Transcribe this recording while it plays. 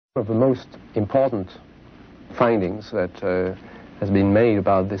One of the most important findings that has been made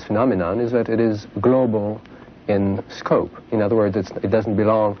about this phenomenon is that it is global in scope. In other words, it doesn't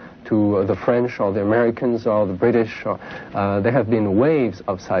belong to the French or the Americans or the British. There have been waves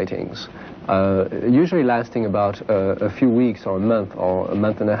of sightings, usually lasting about a few weeks or a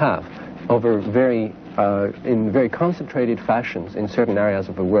month and a half, over in very concentrated fashions in certain areas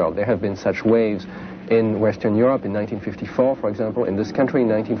of the world. There have been such waves in Western Europe in 1954, for example. In this country in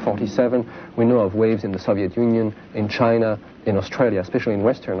 1947, we know of waves in the Soviet Union, in China, in Australia, especially in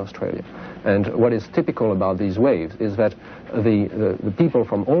Western Australia. And what is typical about these waves is that the people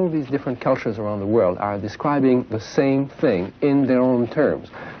from all these different cultures around the world are describing the same thing in their own terms.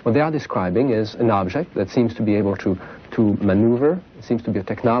 What they are describing is an object that seems to be able to maneuver, it seems to be a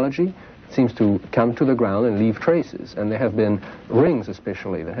technology, seems to come to the ground and leave traces. And there have been rings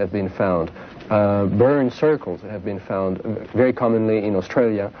especially that have been found, burned circles that have been found very commonly in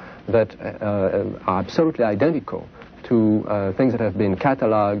Australia that are absolutely identical to things that have been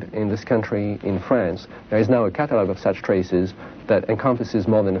catalogued in this country in France. There is now a catalogue of such traces that encompasses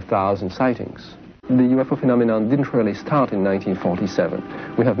more than 1,000 sightings. The UFO phenomenon didn't really start in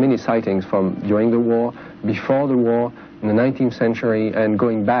 1947. We have many sightings from during the war, before the war, in the 19th century, and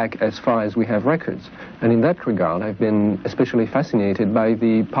going back as far as we have records. And in that regard, I've been especially fascinated by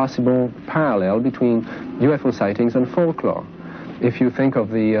the possible parallel between UFO sightings and folklore. If you think of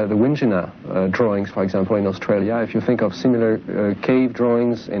the Wingina drawings, for example, in Australia, if you think of similar cave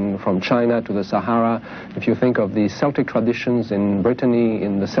drawings from China to the Sahara, if you think of the Celtic traditions in Brittany,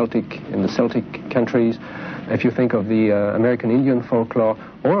 in the Celtic countries, if you think of the American Indian folklore,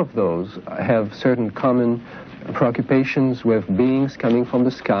 all of those have certain common preoccupations with beings coming from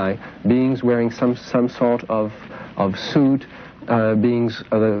the sky, beings wearing some sort of suit, beings,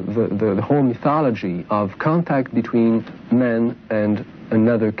 the whole mythology of contact between men and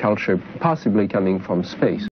another culture, possibly coming from space.